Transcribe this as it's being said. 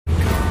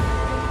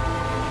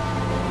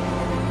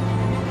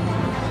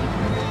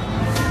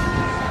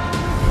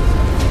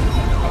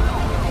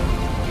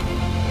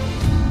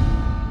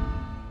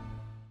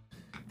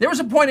was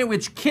a point at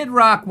which Kid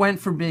Rock went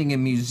from being a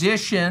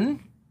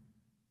musician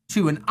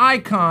to an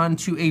icon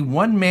to a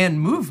one-man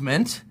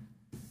movement,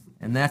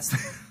 and that's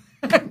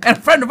and a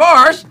friend of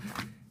ours.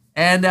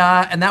 And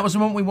that was the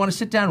moment we want to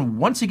sit down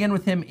once again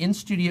with him in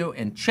studio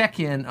and check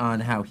in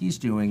on how he's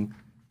doing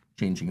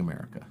changing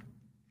America.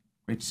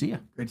 Great to see you.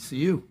 Great to see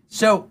you.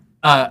 So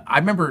I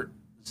remember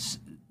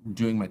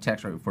doing my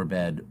text right before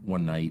bed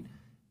one night,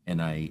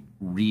 and I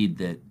read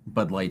that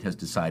Bud Light has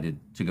decided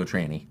to go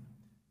tranny.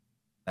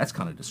 That's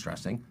kind of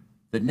distressing.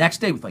 The next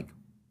day, with like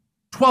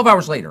 12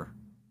 hours later,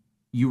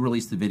 you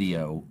released the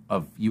video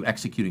of you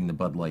executing the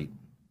Bud Light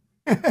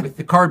with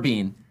the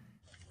carbine.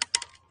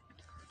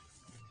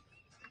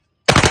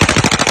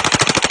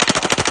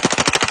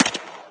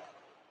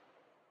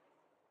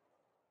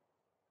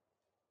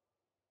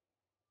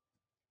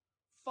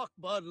 Fuck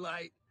Bud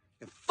Light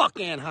and fuck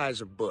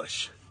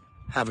Anheuser-Busch.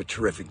 Have a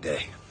terrific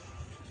day.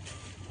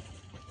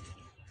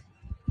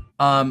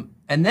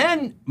 And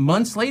then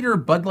months later,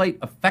 Bud Light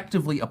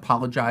effectively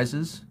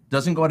apologizes,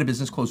 doesn't go out of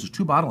business, closes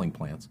 2 bottling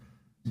plants.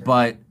 Sure.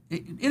 But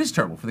it is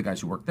terrible for the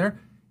guys who work there.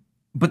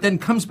 But then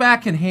comes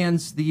back and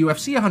hands the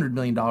UFC $100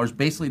 million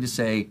basically to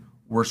say,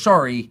 we're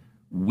sorry,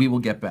 we will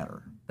get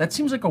better. That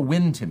seems like a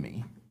win to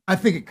me. I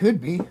think it could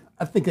be.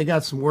 I think they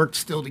got some work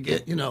still to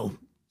get,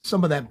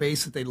 some of that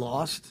base that they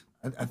lost.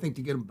 I think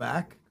to get them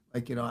back.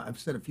 Like, I've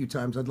said a few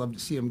times, I'd love to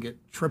see them get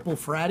triple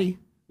fratty.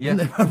 Yeah.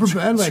 They've ever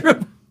been. Like,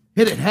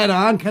 hit it head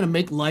on, kind of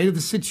make light of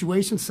the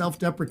situation,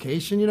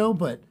 self-deprecation,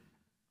 But,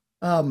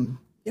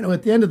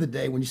 at the end of the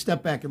day, when you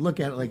step back and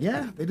look at it, like,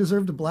 yeah, they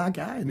deserved a black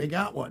eye, and they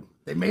got one.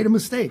 They made a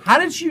mistake. How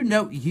did you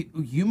know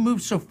you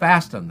moved so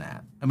fast on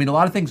that? I mean, a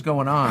lot of things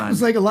going on. It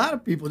was like a lot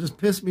of people just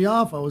pissed me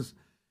off.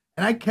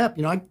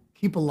 I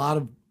keep a lot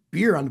of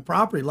beer on the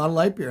property, a lot of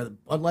light beer.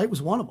 Bud Light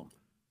was one of them.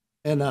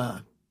 And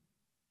I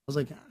was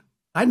like,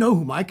 I know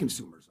who my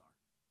consumers are.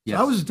 Yes.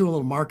 So I was just doing a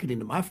little marketing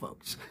to my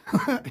folks.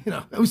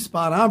 It was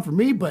spot on for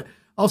me, but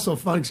also a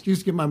fun excuse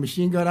to get my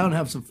machine gun out and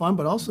have some fun,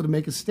 but also to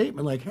make a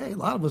statement like, hey, a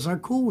lot of us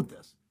aren't cool with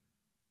this.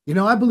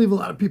 I believe a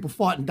lot of people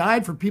fought and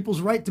died for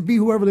people's right to be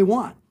whoever they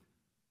want.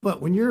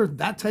 But when you're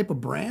that type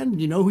of brand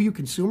and you know who your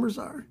consumers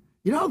are,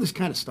 how this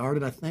kind of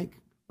started, I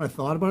think, when I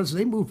thought about it, is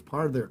they moved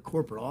part of their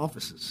corporate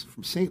offices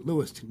from St.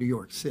 Louis to New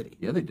York City.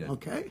 Yeah, they did.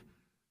 Okay.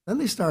 Then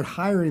they start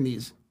hiring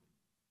these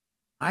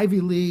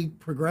Ivy League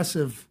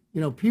progressive,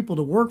 people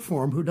to work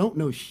for them who don't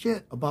know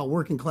shit about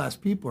working class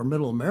people or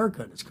middle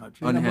America in this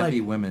country.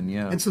 Unhappy women,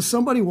 yeah. And so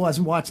somebody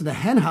wasn't watching the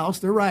hen house.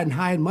 They're riding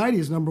high and mighty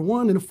as number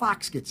one, and a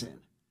fox gets in.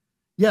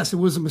 Yes, it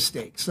was a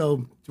mistake.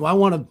 So do I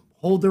want to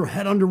hold their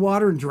head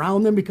underwater and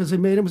drown them because they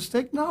made a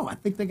mistake? No, I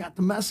think they got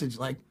the message.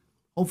 Like,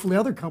 hopefully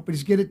other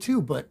companies get it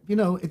too. But, at the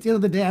end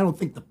of the day, I don't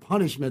think the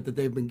punishment that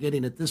they've been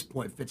getting at this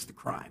point fits the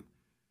crime.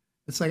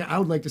 It's like I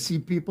would like to see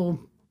people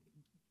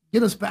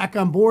get us back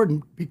on board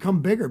and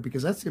become bigger,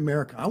 because that's the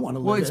America I want to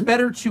live in. Well, it's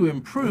better to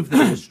improve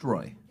than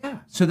destroy. Yeah.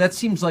 So that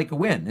seems like a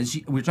win.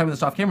 We were talking about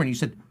this off camera, and you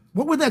said,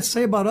 what would that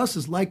say about us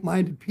as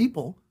like-minded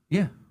people?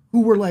 Yeah.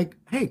 Who were like,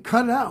 hey,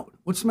 cut it out.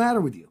 What's the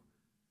matter with you?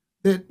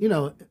 That,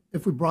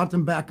 if we brought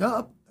them back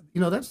up,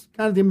 that's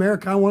kind of the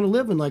America I want to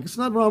live in. Like, it's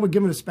not wrong with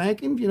giving a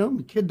spanking.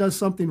 The kid does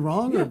something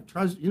wrong or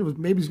tries,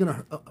 maybe he's going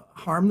to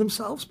harm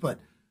themselves, but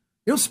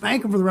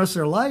spank them for the rest of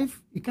their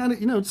life. You kind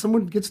of,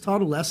 someone gets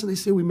taught a lesson. They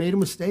say we made a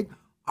mistake.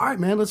 All right,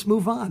 man, let's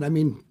move on. I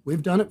mean,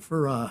 we've done it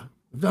for a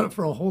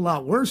whole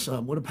lot worse.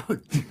 What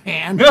about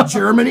Japan,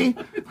 Germany?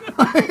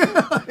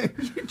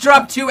 You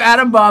drop 2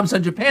 atom bombs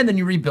on Japan, then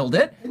you rebuild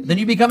it, then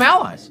you become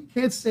allies.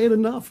 You can't say it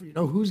enough.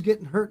 Who's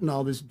getting hurt in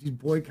all these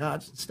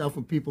boycotts and stuff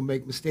when people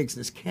make mistakes,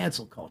 this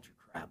cancel culture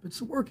crap. It's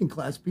the working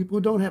class people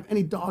who don't have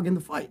any dog in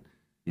the fight.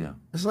 Yeah.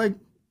 It's like,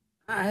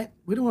 all right,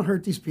 we don't want to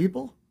hurt these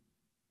people.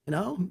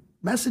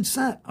 Message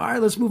sent. All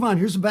right, let's move on.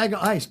 Here's a bag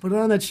of ice. Put it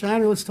on that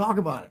shiner. Let's talk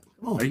about it.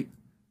 Come on.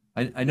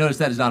 I noticed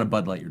that is not a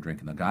Bud Light you're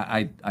drinking.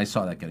 I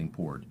saw that getting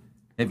poured.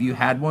 Have you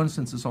had one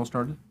since this all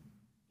started?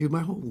 Dude, my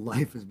whole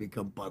life has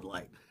become Bud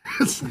Light.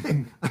 It's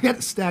like, I got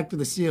it stacked to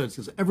the ceiling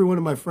because every one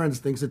of my friends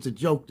thinks it's a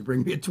joke to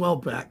bring me a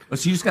 12-pack. Oh,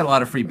 so you just got a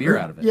lot of free beer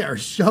out of it. Yeah, or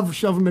shove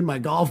them in my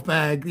golf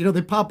bag.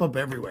 They pop up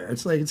everywhere.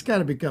 It's like, it's kind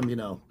of become,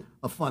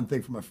 a fun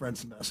thing for my friends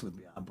to mess with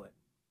me on. But,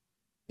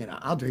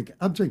 I'll drink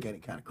any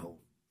kind of cold,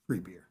 free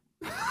beer.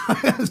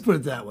 Let's put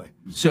it that way.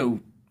 So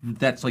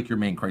that's like your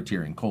main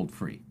criterion, cold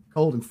free.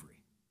 Cold and free.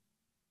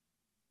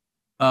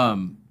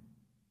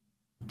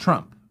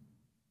 Trump.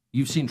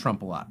 You've seen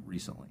Trump a lot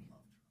recently.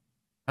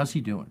 How's he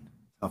doing?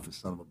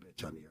 Toughest son of a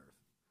bitch on the earth.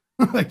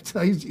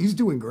 He's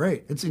doing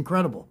great. It's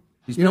incredible.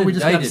 We just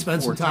got to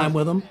spend some time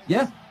with him.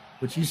 Yeah.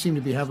 Which you seem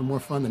to be having more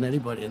fun than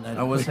anybody in that.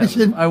 I was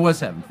having.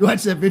 You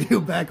watch that video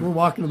back, and we're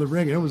walking to the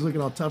ring, and everyone's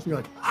looking all tough, and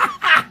you're like,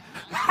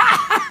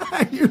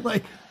 you're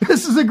like,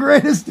 this is the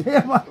greatest day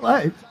of my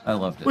life. I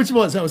loved it.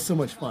 That was so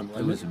much fun.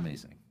 It was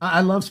amazing.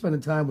 I love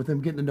spending time with him,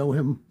 getting to know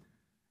him.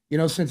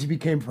 Since he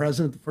became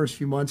president, the first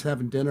few months,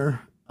 having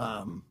dinner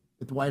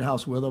at the White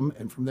House with him,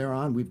 and from there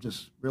on, we've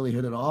just really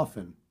hit it off.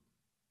 And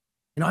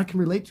I can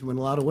relate to him in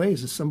a lot of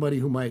ways as somebody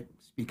who might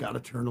speak out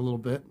of turn a little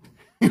bit,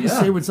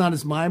 say what's on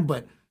his mind,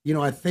 but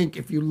I think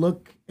if you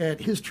look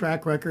at his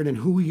track record and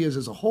who he is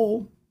as a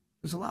whole,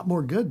 there's a lot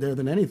more good there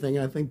than anything.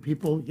 And I think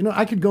people,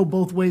 I could go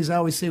both ways. I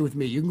always say with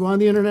me, you can go on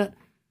the internet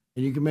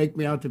and you can make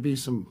me out to be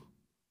some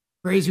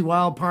crazy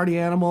wild party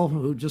animal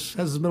who just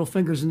has his middle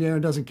fingers in the air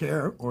and doesn't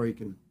care, or you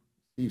can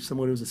see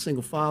someone who's a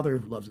single father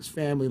who loves his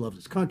family, loves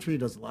his country,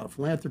 does a lot of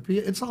philanthropy.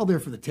 It's all there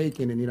for the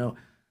taking. And,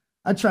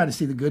 I try to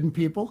see the good in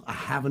people. I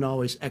haven't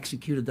always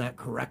executed that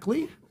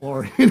correctly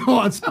or,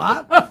 on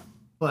spot.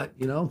 But,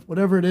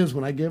 whatever it is,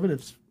 when I give it,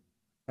 it's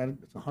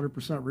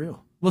 100%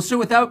 real. Well, so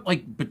without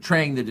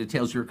betraying the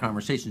details of your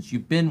conversations,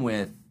 you've been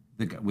with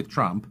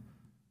Trump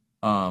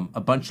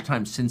a bunch of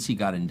times since he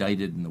got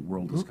indicted, and the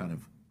world has kind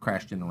of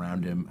crashed in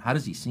around him. How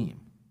does he seem?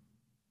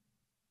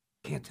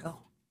 Can't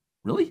tell.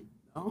 Really?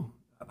 No.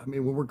 I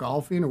mean, when we're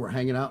golfing or we're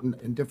hanging out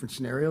in different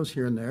scenarios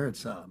here and there,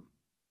 it's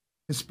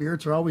his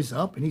spirits are always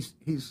up, and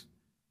he's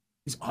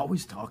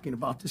always talking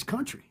about this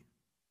country.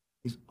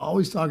 He's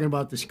always talking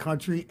about this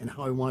country and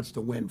how he wants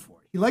to win for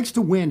it. He likes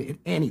to win at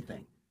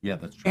anything. Yeah,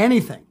 that's true.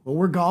 Anything. When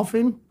we're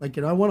golfing, I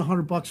won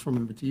 $100 from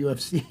him at the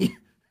UFC.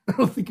 I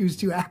don't think he was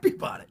too happy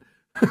about it.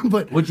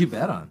 But what'd you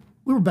bet on?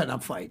 We were betting on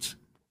fights.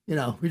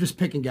 We're just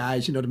picking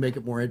guys, to make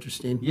it more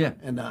interesting. Yeah.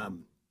 And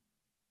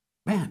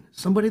man,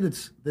 somebody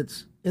that's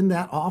in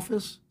that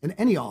office, in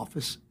any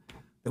office,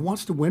 that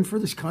wants to win for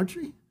this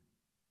country,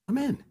 I'm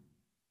in.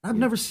 I've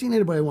never seen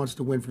anybody who wants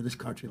to win for this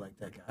country like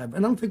that guy. And I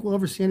don't think we'll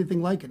ever see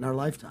anything like it in our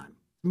lifetime.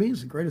 To me,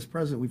 he's the greatest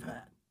president we've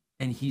had.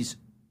 And he's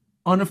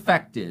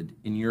unaffected,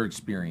 in your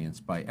experience,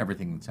 by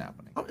everything that's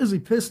happening. Oh, is he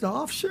pissed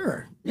off?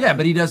 Sure. Yeah,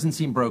 but he doesn't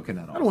seem broken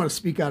at all. I don't want to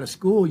speak out of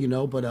school,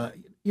 but,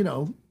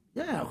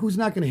 yeah, who's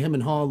not going to hem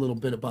and haw a little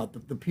bit about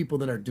the people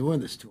that are doing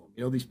this to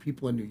him? These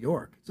people in New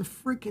York. It's a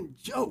freaking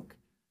joke.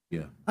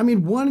 Yeah. I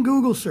mean, one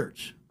Google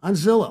search on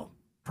Zillow,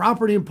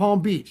 property in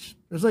Palm Beach.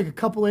 There's a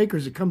couple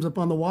acres that comes up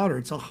on the water.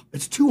 It's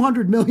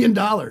 $200 million.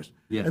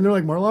 Yeah. And they're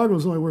like,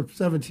 Mar-a-Lago's only worth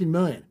 $17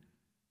 million.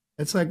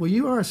 It's like, well,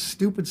 you are a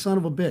stupid son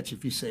of a bitch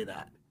if you say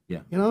that.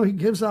 Yeah.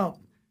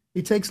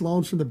 He takes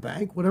loans from the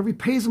bank, whatever. He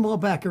pays them all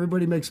back.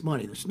 Everybody makes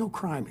money. There's no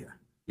crime here.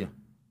 Yeah.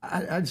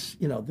 I just,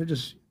 they're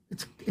just,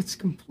 it's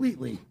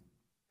completely,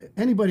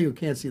 anybody who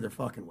can't see they're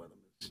fucking with him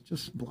is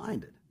just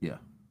blinded. Yeah.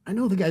 I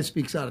know the guy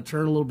speaks out of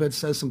turn a little bit,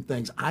 says some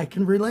things. I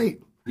can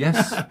relate.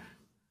 Yes.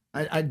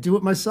 I do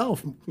it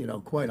myself,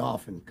 quite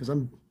often because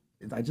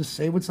I just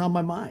say what's on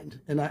my mind,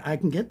 and I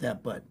can get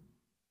that. But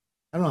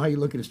I don't know how you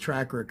look at his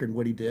track record and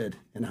what he did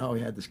and how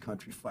he had this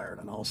country fired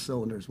on all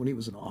cylinders when he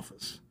was in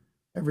office.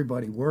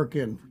 Everybody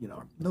working,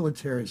 our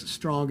military is the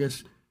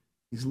strongest.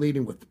 He's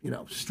leading with,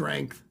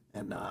 strength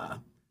and our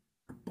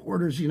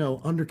borders,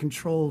 under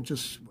control,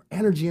 just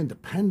energy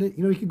independent.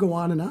 You could go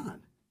on and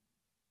on.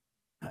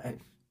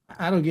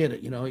 I don't get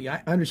it.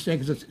 I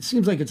understand because it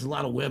seems like it's a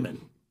lot of women.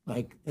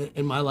 Like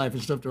in my life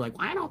and stuff, they're like,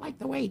 well, I don't like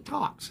the way he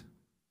talks.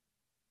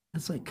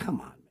 It's like,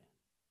 come on,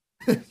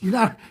 man.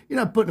 You're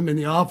not putting him in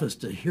the office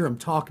to hear him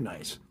talk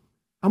nice.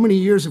 How many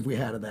years have we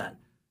had of that?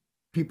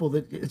 People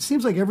that it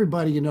seems like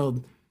everybody,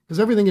 because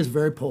everything is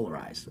very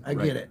polarized. I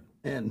get it.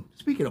 And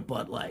speaking of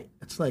Bud Light,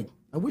 it's like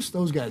I wish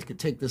those guys could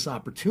take this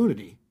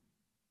opportunity.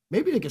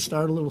 Maybe they could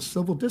start a little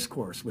civil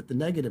discourse with the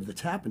negative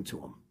that's happened to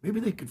them. Maybe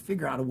they could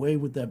figure out a way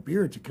with that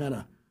beer to kind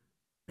of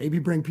maybe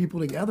bring people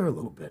together a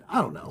little bit.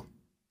 I don't know.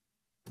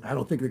 I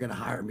don't think they're going to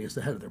hire me as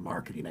the head of their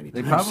marketing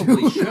anytime They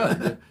probably soon.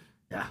 should.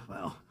 Yeah,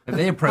 well, Have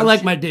they approached I like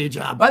you? my day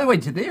job. By the way,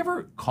 did they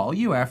ever call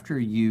you after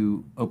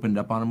you opened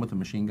up on them with a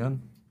machine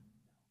gun?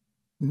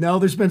 No,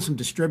 there's been some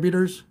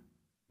distributors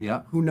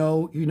Yeah. who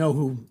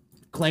who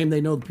claim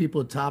they know the people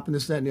at top and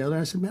this, that, and the other.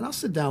 And I said, man, I'll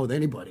sit down with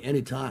anybody,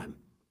 anytime.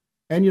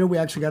 And, we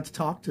actually got to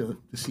talk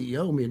to the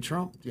CEO, me and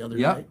Trump, the other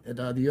night at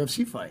the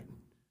UFC fight.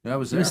 Yeah, I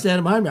was He there. was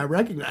standing behind me. I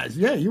recognized,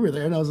 yeah, you were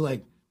there. And I was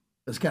like,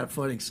 it's kind of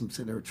funny because I'm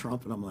sitting there with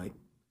Trump, and I'm like,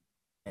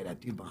 hey, that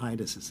dude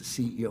behind us is the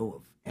CEO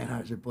of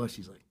Anheuser-Busch.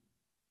 He's like,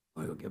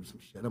 I go give him some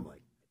shit. I'm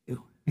like, I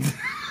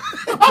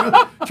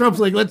do. Trump's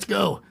like, let's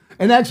go.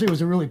 And actually, it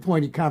was a really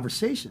pointy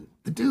conversation.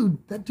 That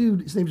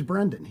dude, his name's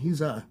Brendan.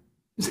 He's in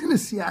the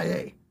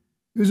CIA.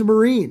 He was a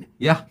Marine.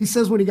 Yeah. He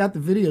says when he got the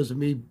videos of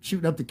me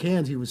shooting up the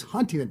cans, he was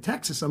hunting in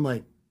Texas. I'm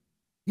like,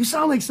 you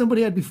sound like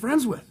somebody I'd be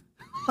friends with.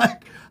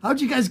 Like,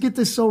 how'd you guys get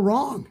this so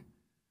wrong?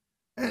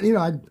 And,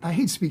 I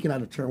hate speaking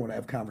out of turn when I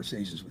have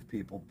conversations with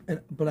people,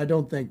 but I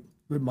don't think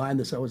would mind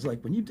this. I was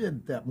like, when you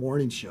did that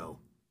morning show,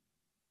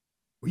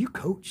 were you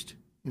coached?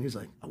 And he's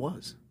like, I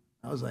was.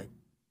 I was like,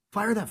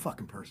 fire that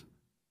fucking person.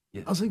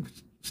 Yeah. I was like,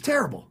 it's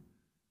terrible.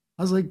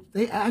 I was like,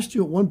 they asked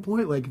you at one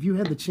point, like, if you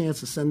had the chance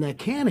to send that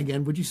can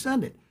again, would you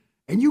send it?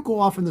 And you go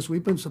off in this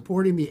week, I'm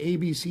supporting the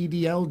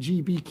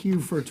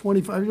ABCDLGBQ for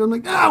 25 years. I'm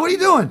like, what are you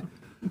doing?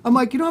 I'm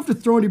like, you don't have to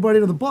throw anybody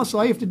under the bus.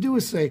 All you have to do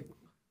is say,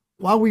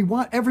 while we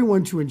want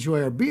everyone to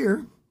enjoy our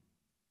beer,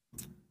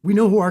 we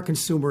know who our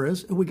consumer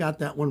is, and we got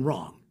that one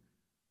wrong.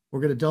 We're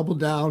going to double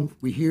down.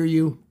 We hear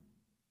you.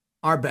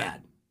 Our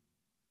bad.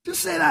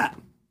 Just say that.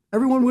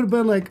 Everyone would have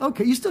been like,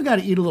 okay, you still got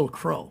to eat a little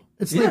crow.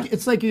 It's like,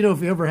 if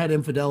you ever had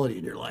infidelity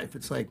in your life,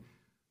 it's like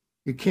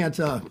you can't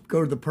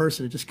go to the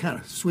person and just kind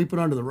of sweep it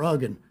under the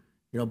rug and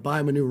buy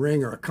him a new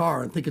ring or a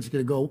car and think it's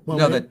going to go, well,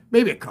 No,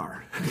 maybe a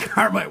car. A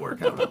car might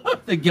work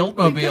out. The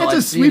Guiltmobile. You can't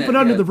just sweep it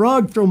under the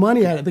rug, throw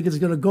money at it, think it's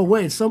going to go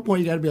away. At some point,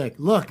 you got to be like,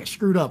 look, I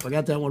screwed up. I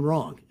got that one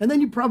wrong. And then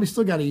you probably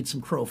still got to eat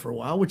some crow for a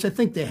while, which I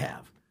think they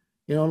have.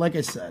 Like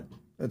I said,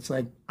 it's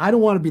like, I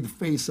don't want to be the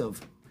face of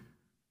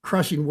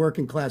crushing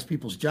working class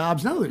people's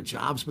jobs, not only their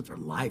jobs, but their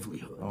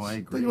livelihoods. Oh, I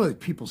agree. Think about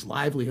people's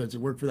livelihoods that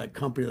work for that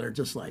company that are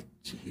just like,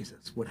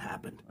 Jesus, what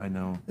happened? I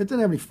know. It didn't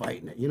have any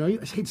fight in it. You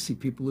hate to see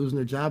people losing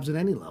their jobs at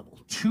any level.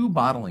 2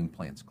 bottling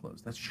plants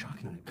closed. That's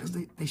shocking. Because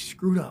they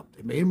screwed up.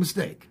 They made a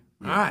mistake.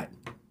 Yeah. All right.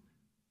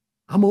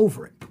 I'm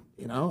over it.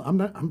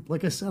 I'm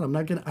like I said, I'm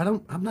not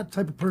the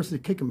type of person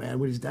to kick a man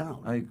when he's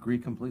down. I agree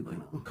completely.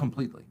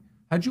 Completely.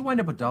 How'd you wind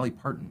up with Dolly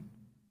Parton?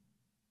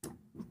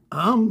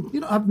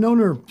 I've known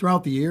her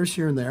throughout the years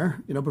here and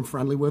there. Been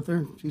friendly with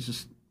her. She's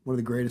just one of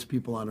the greatest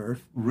people on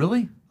earth.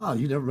 Really? Oh,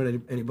 you've never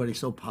met anybody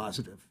so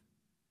positive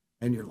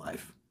in your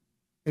life.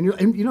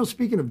 And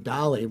speaking of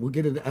Dolly, we'll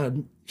get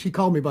into. She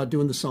called me about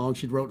doing the song.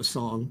 She wrote a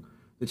song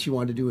that she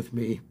wanted to do with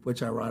me,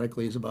 which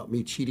ironically is about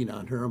me cheating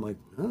on her. I'm like,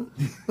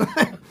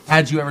 huh?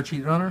 Had you ever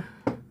cheated on her?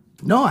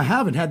 No, I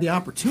haven't had the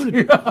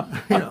opportunity.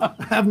 I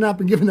have not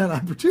been given that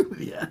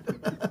opportunity yet.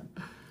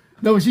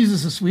 No, she's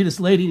just the sweetest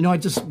lady. I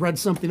just read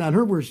something on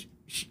her where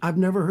I've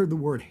never heard the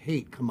word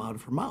hate come out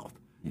of her mouth.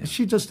 Yeah.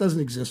 She just doesn't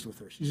exist with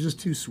her. She's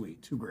just too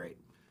sweet, too great.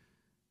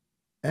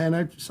 And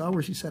I saw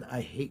where she said,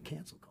 I hate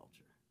cancel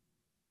culture.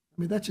 I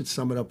mean, that should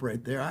sum it up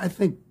right there. I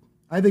think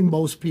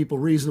most people,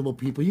 reasonable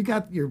people, you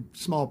got your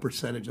small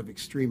percentage of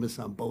extremists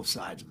on both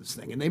sides of this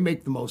thing, and they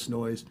make the most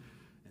noise,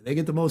 and they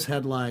get the most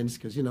headlines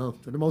because, they're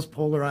the most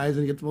polarized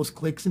and get the most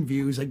clicks and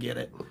views. I get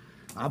it.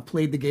 I've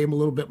played the game a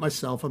little bit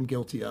myself. I'm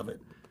guilty of it.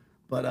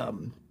 But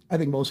I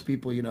think most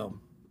people,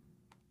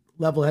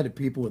 level-headed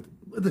people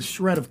with a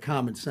shred of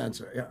common sense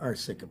are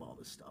sick of all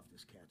this stuff,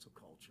 this cancel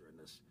culture and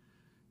this,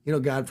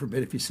 God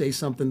forbid, if you say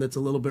something that's a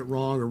little bit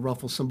wrong or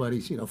ruffle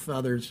somebody's,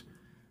 feathers,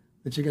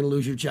 that you're going to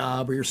lose your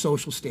job or your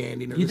social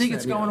standing. Or you think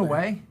it's going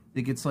away?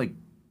 Think it's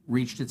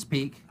reached its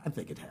peak? I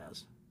think it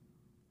has.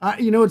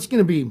 It's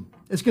going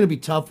to be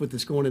tough with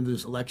this going into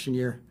this election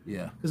year.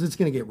 Yeah. Because it's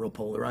going to get real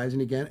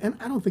polarizing again. And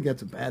I don't think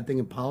that's a bad thing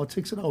in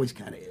politics. It always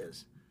kind of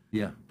is.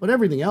 Yeah. But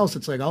everything else,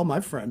 it's like all my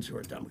friends who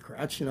are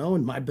Democrats,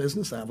 in my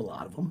business, I have a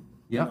lot of them.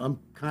 Yeah.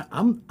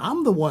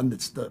 I'm the one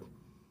that's the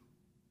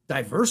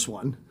diverse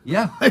one.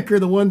 Yeah. You're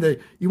the one that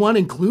you want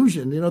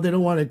inclusion. They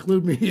don't want to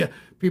include me,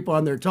 people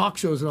on their talk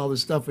shows and all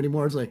this stuff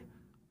anymore. It's like,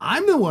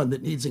 I'm the one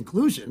that needs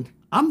inclusion.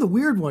 I'm the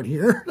weird one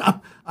here.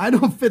 I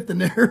don't fit the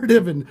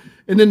narrative and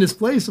in this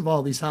place of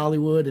all these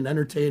Hollywood and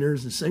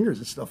entertainers and singers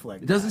and stuff like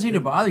that. It doesn't seem to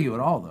bother you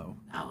at all, though.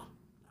 No.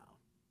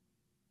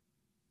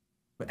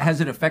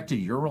 Has it affected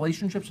your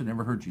relationships? I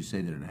never heard you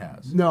say that it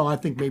has. No, I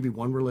think maybe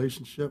one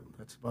relationship.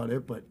 That's about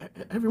it. But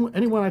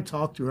anyone I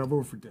talk to, have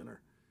over for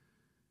dinner,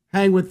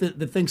 hang with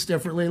that thinks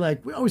differently.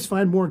 Like, we always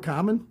find more in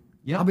common.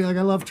 Yeah. I'll be like,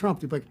 I love Trump.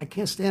 They'll be like, I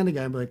can't stand the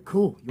guy. I'll be like,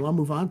 cool. You want to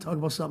move on? Talk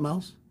about something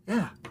else?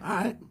 Yeah. All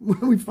right.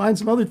 We find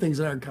some other things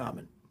that are in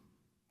common.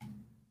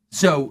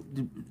 So,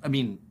 I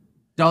mean,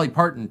 Dolly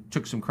Parton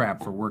took some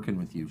crap for working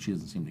with you. She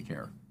doesn't seem to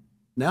care.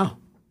 No.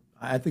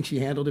 I think she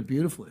handled it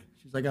beautifully.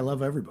 She's like, I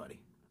love everybody.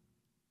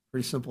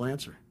 Pretty simple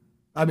answer.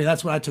 I mean,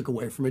 that's what I took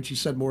away from it. She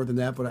said more than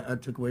that, but I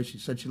took away, she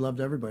said she loved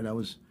everybody. And I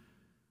was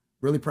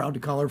really proud to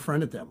call her a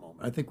friend at that moment.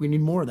 I think we need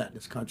more of that in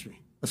this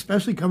country,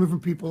 especially coming from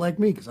people like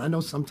me, because I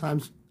know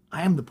sometimes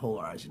I am the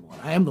polarizing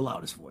one. I am the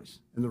loudest voice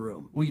in the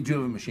room. Well, you do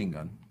have a machine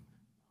gun.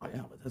 Oh,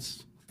 yeah, but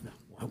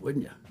why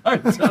wouldn't you? I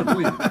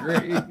totally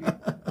agree. Who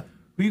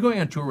are you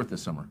going on tour with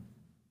this summer?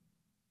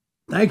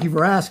 Thank you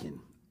for asking.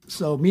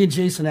 So me and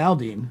Jason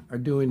Aldean are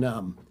doing...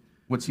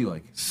 What's he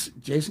like?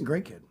 Jason,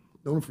 great kid.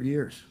 Known him for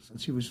years,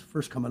 since he was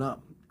first coming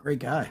up. Great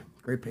guy,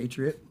 great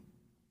patriot,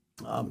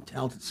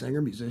 talented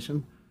singer,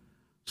 musician.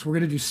 So we're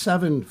going to do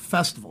 7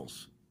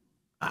 festivals.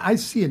 I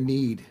see a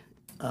need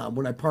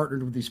when I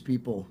partnered with these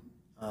people,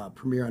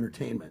 Premier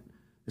Entertainment.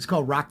 It's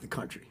called Rock the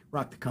Country,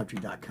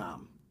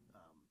 rockthecountry.com.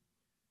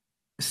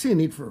 I see a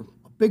need for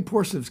a big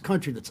portion of this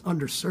country that's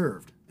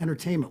underserved,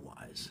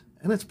 entertainment-wise.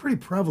 And that's pretty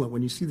prevalent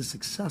when you see the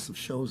success of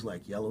shows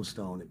like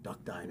Yellowstone and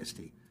Duck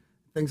Dynasty,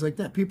 things like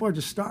that. People are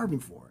just starving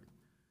for it.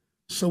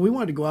 So we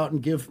wanted to go out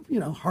and give,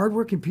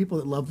 hardworking people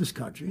that love this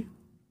country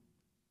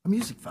a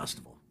music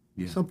festival.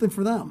 Yeah. Something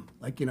for them.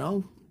 Like,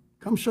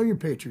 come show your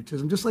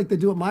patriotism, just like they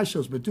do at my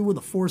shows, but do with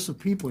a force of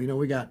people.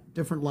 We got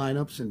different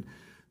lineups, and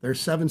there's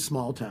 7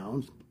 small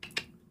towns.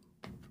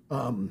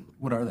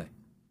 What are they?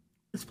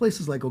 It's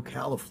places like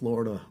Ocala,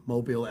 Florida,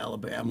 Mobile,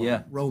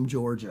 Alabama, Rome,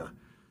 Georgia.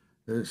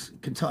 There's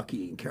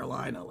Kentucky and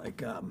Carolina.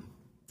 Like,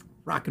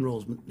 rock and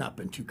roll's not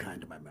been too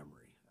kind to my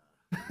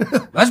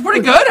memory. That's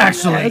pretty good,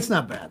 actually. Yeah, it's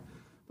not bad.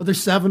 But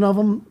there's 7 of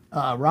them,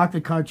 Rock the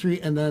Country,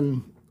 and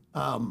then,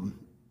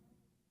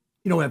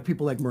 we have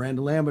people like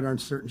Miranda Lambert on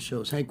certain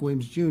shows, Hank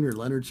Williams Jr.,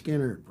 Leonard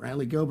Skinner,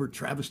 Brantley Gilbert,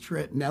 Travis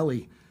Tritt,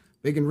 Nelly,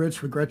 Big and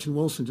Rich with Gretchen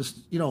Wilson, just,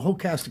 a whole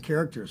cast of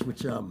characters,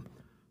 which,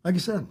 like I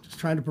said, just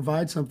trying to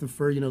provide something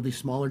for, these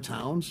smaller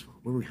towns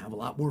where we have a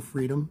lot more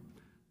freedom,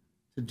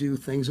 to do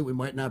things that we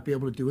might not be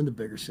able to do in the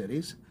bigger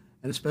cities,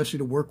 and especially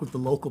to work with the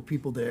local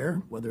people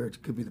there, whether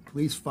it could be the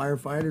police,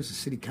 firefighters, the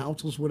city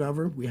councils,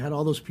 whatever. We had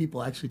all those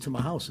people actually to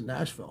my house in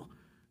Nashville,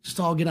 just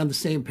all get on the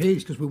same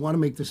page because we want to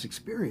make this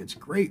experience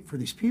great for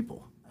these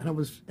people.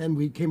 And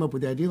we came up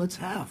with the idea, let's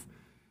have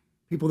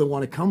people that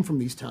want to come from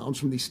these towns,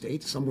 from these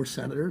states. Some were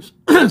senators,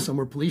 some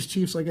were police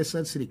chiefs, like I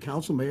said, city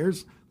council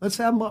mayors. Let's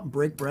have them up and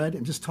break bread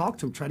and just talk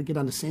to them, try to get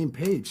on the same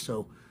page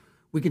so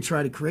we can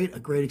try to create a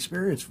great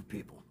experience for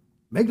people.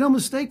 Make no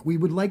mistake, we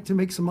would like to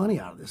make some money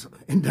out of this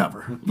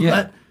endeavor.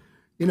 Yeah. But,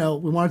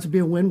 we want it to be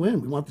a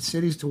win-win. We want the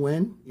cities to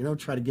win,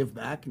 try to give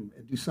back and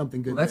do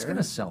something good. Well, that's going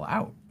to sell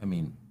out. I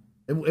mean,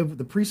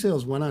 the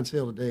pre-sales went on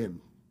sale today.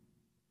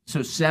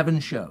 So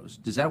 7 shows.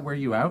 Does that wear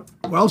you out?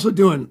 We're also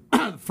doing,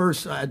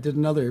 first, I did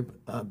another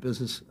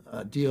business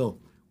deal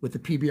with the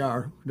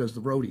PBR, who does the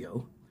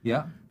rodeo.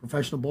 Yeah.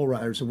 Professional bull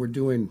riders, and we're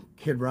doing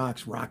Kid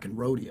Rock's Rockin'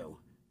 Rodeo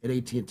at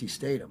AT&T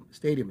Stadium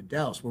in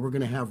Dallas, where we're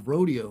going to have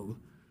rodeo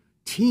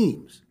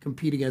teams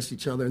compete against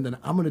each other, and then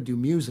I'm going to do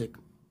music.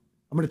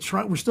 I'm going to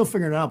try, we're still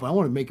figuring it out, but I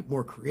want to make it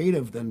more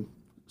creative than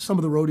some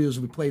of the rodeos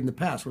we played in the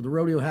past, where the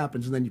rodeo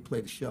happens and then you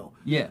play the show.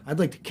 Yeah. I'd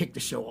like to kick the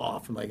show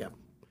off and have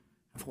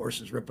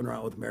horses ripping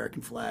around with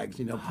American flags,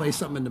 play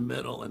something in the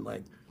middle, and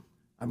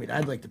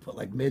I'd like to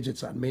put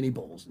midgets on mini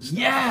bowls and stuff.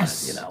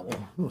 Yes.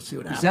 We'll see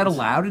what happens. Is that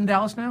allowed in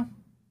Dallas now?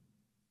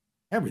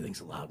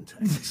 Everything's allowed in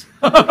Texas.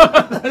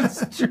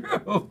 That's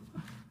true.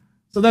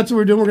 So that's what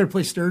we're doing. We're going to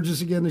play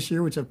Sturgis again this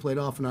year, which I've played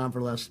off and on for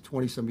the last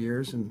 20-some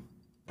years, and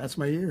that's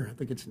my year. I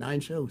think it's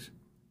 9 shows.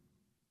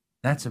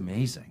 That's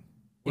amazing.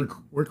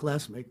 Work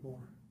less, make more.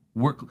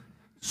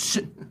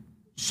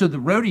 So the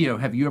rodeo,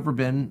 have you ever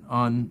been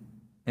on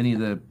any of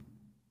the,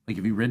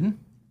 have you ridden?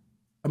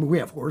 I mean, we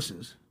have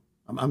horses.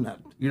 I'm not.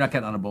 You're not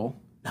getting on a bull?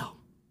 No.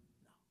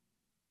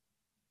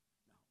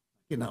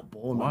 Getting out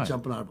bull. I'm Why? not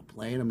jumping out of a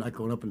plane. I'm not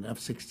going up in an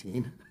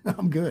F-16.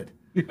 I'm good.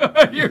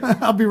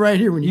 I'll be right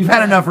here when You've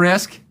had enough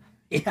risk?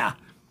 Yeah.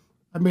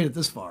 I've made it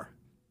this far.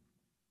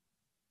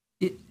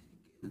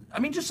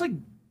 Just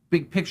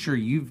big picture,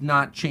 you've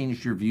not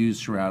changed your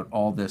views throughout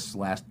all this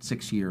last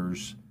 6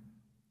 years.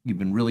 You've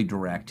been really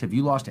direct. Have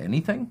you lost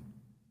anything?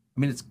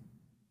 It's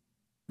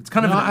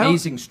kind of an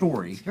amazing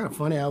story. It's kind of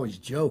funny. I always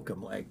joke.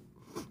 I'm like,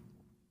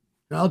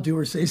 I'll do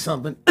or say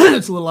something.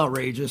 It's a little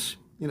outrageous.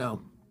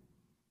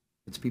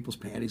 It's people's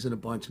panties in a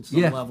bunch at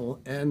some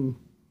level. And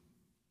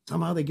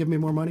somehow they give me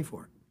more money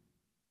for it.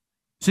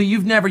 So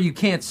you're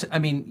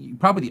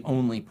probably the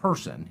only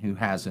person who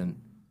hasn't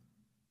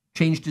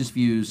changed his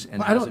views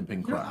and hasn't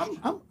been crushed.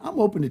 I'm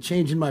open to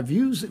changing my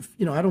views. If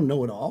I don't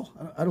know it all.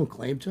 I don't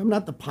claim to. I'm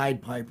not the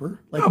Pied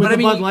Piper. No,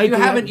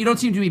 but you don't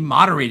seem to be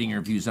moderating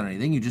your views on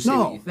anything. You just say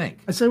what you think.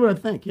 I say what I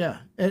think. Yeah,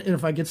 and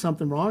if I get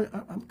something wrong,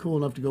 I'm cool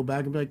enough to go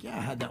back and be like, yeah,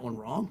 I had that one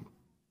wrong.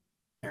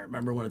 I can't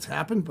remember when it's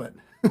happened, but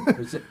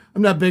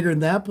I'm not bigger than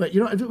that. But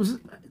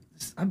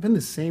I've been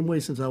the same way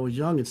since I was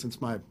young, and since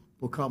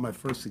we'll call it my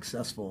first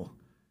successful,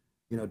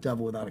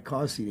 Devil Without a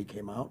Cause CD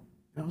came out.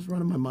 I was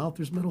running my mouth.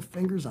 There's middle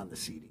fingers on the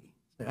CD.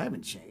 I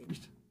haven't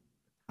changed.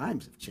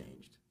 Times have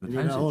changed.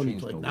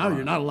 Now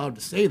you're not allowed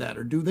to say that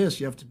or do this.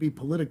 You have to be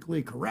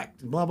politically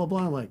correct and blah, blah,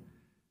 blah. I'm like,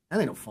 that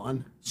ain't no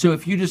fun. So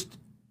if you just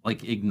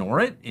ignore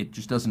it, it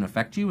just doesn't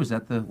affect you? Is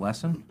that the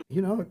lesson?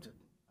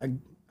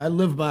 I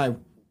live by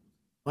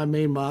my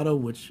main motto,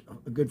 which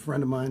a good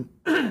friend of mine,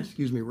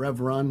 Rev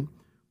Run,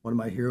 one of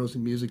my heroes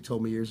in music,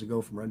 told me years ago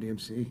from Run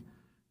DMC,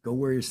 go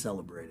where you're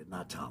celebrated,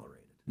 not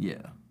tolerated.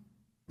 Yeah.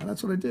 And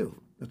that's what I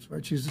do. That's where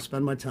I choose to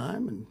spend my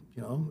time,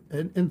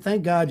 and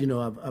thank God,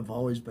 I've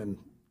always been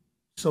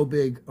so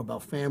big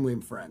about family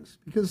and friends,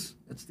 because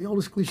it's the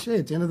oldest cliche.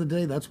 At the end of the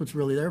day, that's what's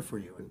really there for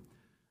you. And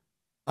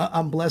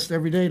I'm blessed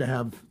every day to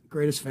have the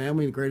greatest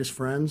family and the greatest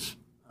friends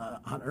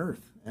on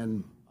earth,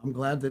 and I'm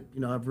glad that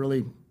I've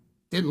really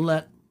didn't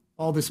let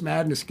all this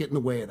madness get in the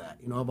way of that.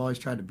 I've always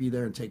tried to be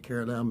there and take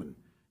care of them,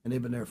 and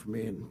they've been there for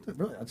me, and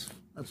really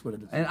that's what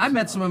it is. And I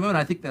met some of them, and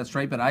I think that's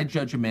right. But I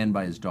judge a man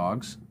by his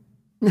dogs.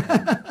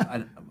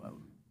 I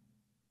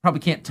probably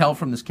can't tell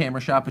from this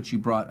camera shot, but you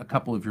brought a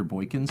couple of your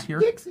Boykins here.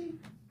 Dixie.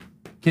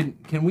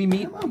 Can we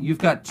meet? You've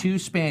got 2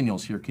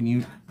 spaniels here. Can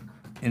you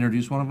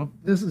introduce one of them?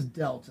 This is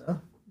Delta,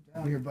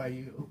 down here by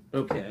you.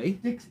 Okay.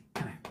 Dixie,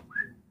 come here.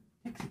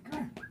 Dixie, come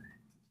here.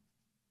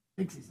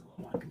 Dixie's a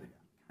little one. Come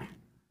here.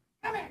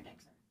 Come here,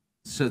 Dixie.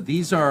 So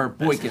these are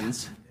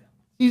Boykins.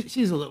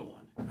 She's a little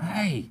one.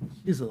 Hey.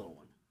 She's a little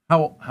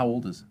one. How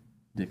old is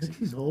Dixie?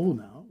 She's old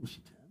now. Was she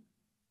 10?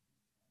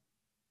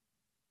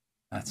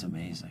 That's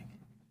amazing.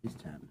 She's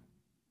 10.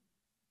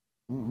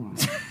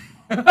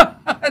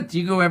 Do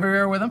you go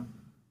everywhere with him?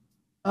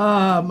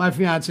 My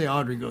fiance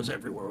Audrey goes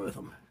everywhere with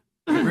him.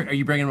 Are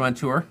you bringing him on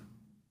tour?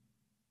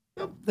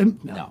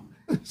 No.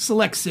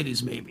 Select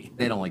cities, maybe.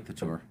 They don't like the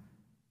tour.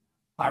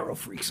 Pyro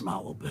freaks them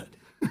out a little bit.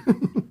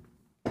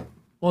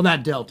 Well,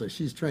 not Delta.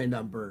 She's trained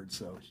on birds,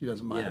 so she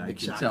doesn't mind a big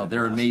shot. Tell.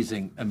 They're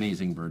amazing,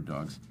 amazing bird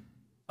dogs.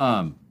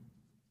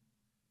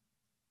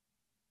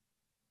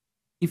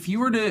 If you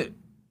were to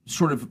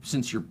sort of,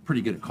 since you're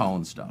pretty good at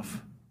calling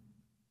stuff,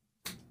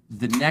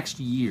 the next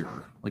year,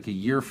 like a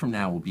year from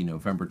now, will be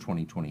November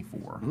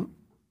 2024.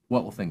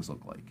 What will things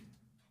look like?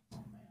 I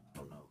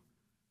don't know.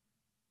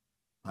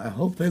 I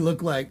hope they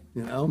look like,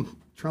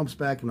 Trump's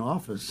back in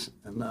office,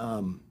 and I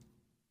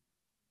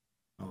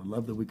would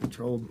love that we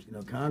controlled,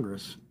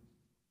 Congress,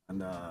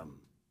 and that'd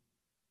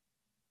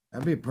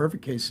be a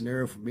perfect case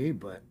scenario for me,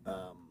 but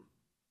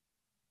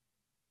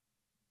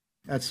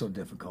that's so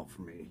difficult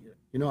for me.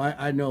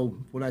 I know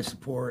what I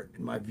support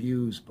and my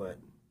views, but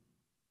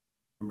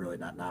I'm really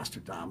not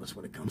Nostradamus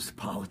when it comes to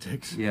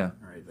politics or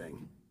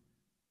anything.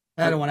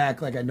 I don't want to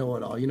act like I know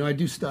it all. I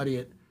do study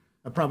it.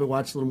 I probably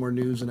watch a little more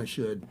news than I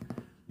should.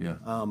 Yeah.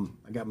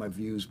 I got my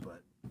views,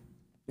 but,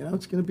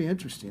 it's going to be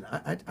interesting.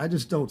 I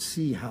just don't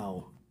see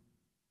how,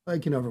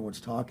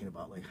 everyone's talking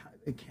about, like,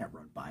 they can't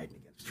run Biden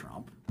against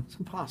Trump. It's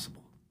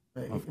impossible.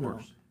 Of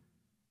course.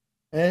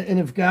 And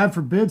if, God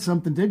forbid,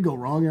 something did go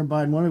wrong and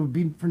Biden won, it would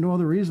be for no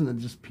other reason than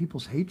just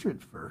people's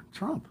hatred for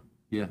Trump.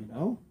 Yeah.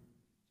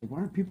 Like, why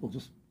aren't people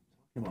just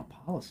talking about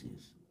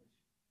policies?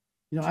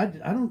 I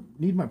don't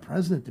need my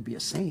president to be a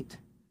saint.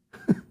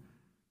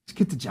 Just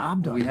get the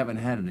job done. We haven't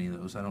had any of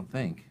those, I don't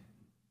think.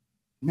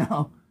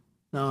 No,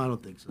 I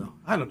don't think so.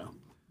 I don't know.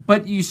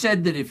 But you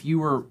said that if you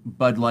were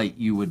Bud Light,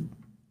 you would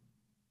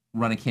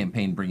run a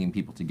campaign bringing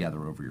people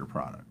together over your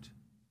product.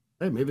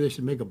 Hey, maybe they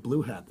should make a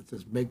blue hat that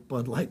says "Make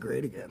Bud Light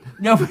Great Again."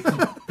 No,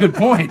 good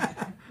point.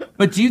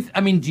 But do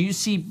you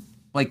see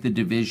like the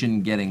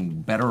division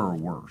getting better or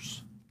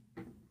worse?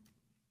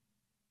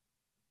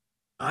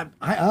 I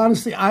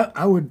honestly,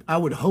 I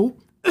would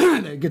hope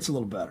that it gets a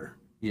little better.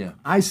 Yeah,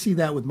 I see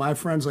that with my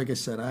friends. Like I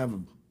said, I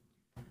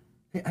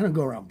don't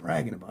go around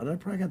bragging about it. I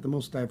probably got the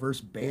most diverse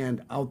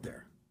band out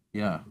there.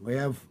 Yeah, we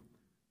have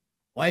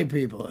white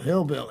people,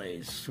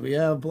 hillbillies. We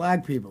have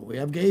black people. We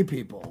have gay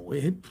people.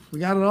 We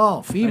got it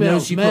all.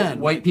 Females, you men. Put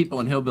white people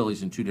and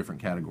hillbillies in two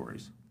different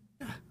categories.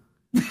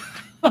 Good.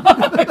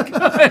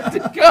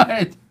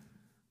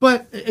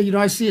 But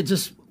I see it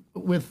just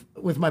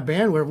with my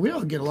band where we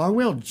all get along.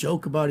 We all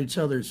joke about each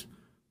other's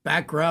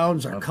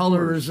backgrounds, our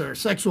colors, our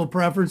sexual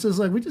preferences.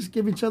 Like, we just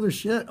give each other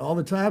shit all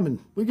the time, and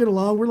we get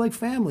along. We're like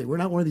family. We're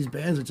not one of these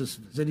bands that just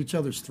is at each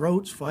other's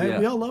throats, fight. Yeah.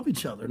 We all love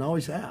each other and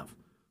always have.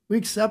 We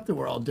accept that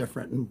we're all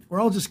different, and we're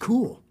all just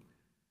cool.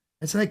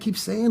 And so I keep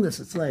saying this.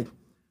 It's like,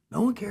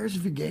 no one cares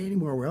if you're gay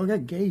anymore. We all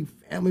got gay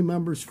family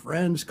members,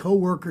 friends,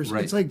 co-workers.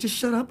 Right. It's like, just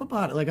shut up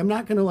about it. Like, I'm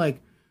not going to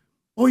like,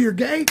 oh, you're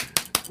gay?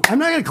 I'm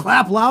not going to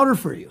clap louder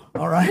for you,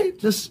 all right?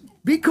 Just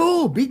be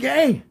cool, be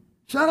gay.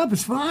 Shut up,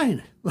 it's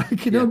fine.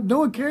 Like, no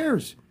one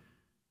cares.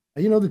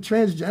 The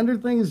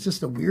transgender thing is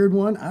just a weird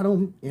one. I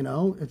don't,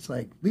 it's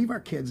like, leave our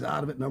kids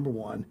out of it, number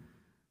one.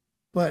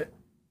 But,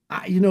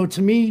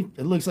 to me,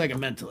 it looks like a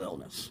mental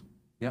illness.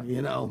 Yeah.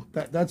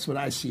 That's what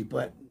I see.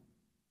 But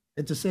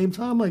at the same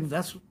time, like,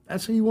 that's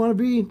who you want to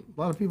be.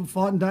 A lot of people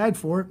fought and died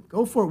for it.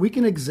 Go for it. We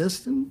can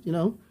exist in,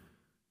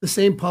 the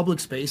same public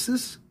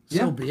spaces.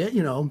 So be it,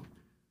 You're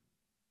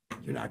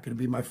not going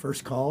to be my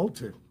first call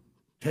to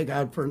take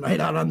out for a night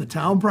out on the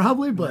town,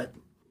 probably, but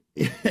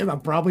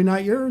I'm probably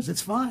not yours.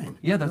 It's fine.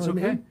 Yeah, that's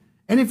okay. I mean?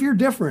 And if you're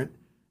different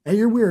and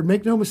you're weird,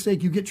 make no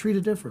mistake, you get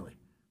treated differently.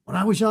 When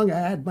I was young, I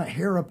had my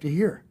hair up to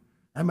here.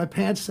 I had my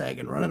pants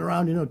sagging, running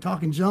around,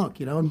 talking junk,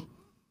 and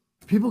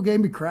people gave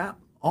me crap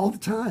all the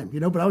time,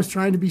 but I was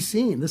trying to be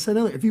seen. This and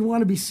other. If you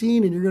want to be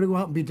seen and you're going to go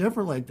out and be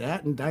different like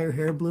that and dye your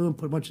hair blue and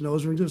put a bunch of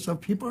nose rings and stuff,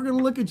 people are going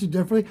to look at you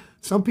differently.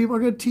 Some people are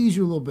going to tease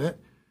you a little bit.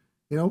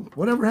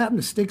 Whatever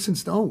happened to sticks and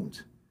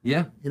stones?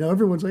 Yeah.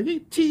 Everyone's like, he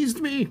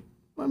teased me.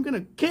 I'm going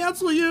to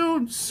cancel you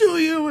and sue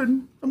you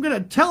and I'm going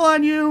to tell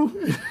on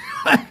you.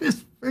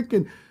 It's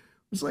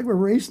like we're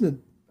raising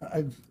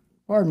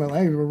pardon my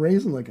language, we're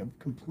raising like a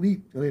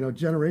complete,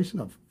 generation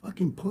of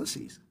fucking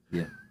pussies.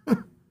 Yeah.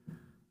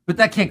 But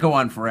that can't go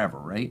on forever,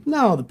 right?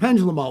 No, the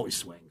pendulum always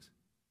swings.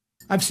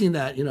 I've seen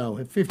that,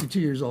 at 52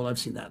 years old, I've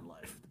seen that in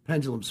life. The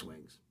pendulum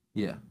swings.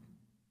 Yeah.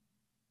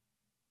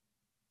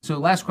 So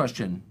last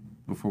question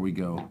before we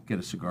go get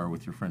a cigar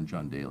with your friend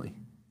John Daly.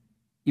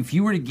 If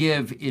you were to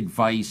give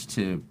advice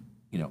to,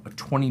 a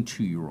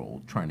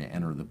 22-year-old trying to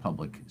enter the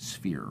public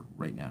sphere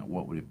right now,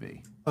 what would it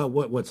be?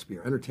 What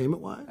sphere?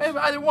 Entertainment-wise?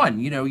 Either one.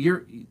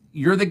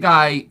 You're the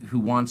guy who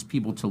wants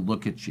people to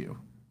look at you.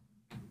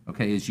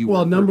 Okay, as you were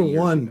 30 number years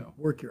one, ago.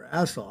 work your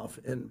ass off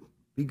and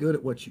be good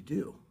at what you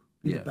do.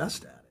 Be the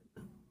best at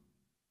it.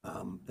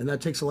 And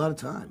that takes a lot of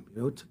time.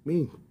 It took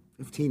me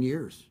 15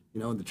 years,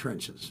 in the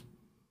trenches.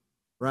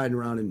 Riding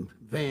around in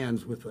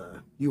vans with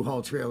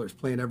U-Haul trailers,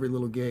 playing every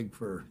little gig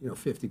for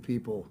 50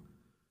 people,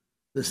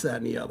 this, that,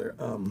 and the other.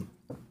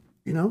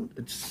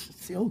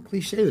 It's the old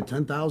cliche, the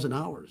 10,000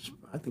 hours.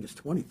 I think it's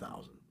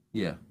 20,000.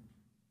 Yeah.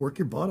 Work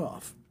your butt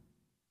off,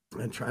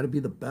 and try to be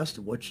the best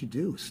at what you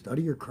do.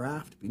 Study your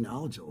craft. Be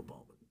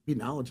knowledgeable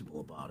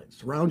about it.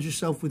 Surround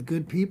yourself with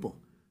good people.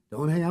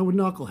 Don't hang out with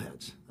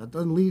knuckleheads. That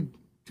doesn't lead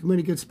to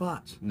many good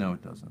spots. No,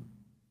 it doesn't.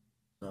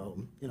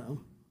 So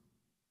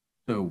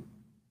So.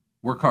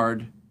 Work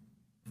hard.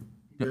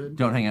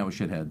 Don't hang out with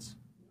shitheads.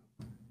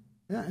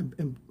 Yeah,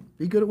 and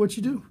be good at what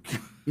you do.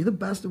 Be the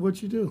best at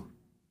what you do.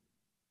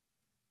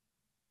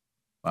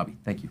 Bobby,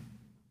 thank you.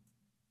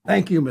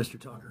 Thank you, Mr.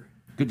 Tucker.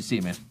 Good to see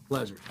you, man.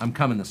 Pleasure. I'm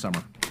coming this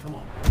summer. Come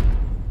on.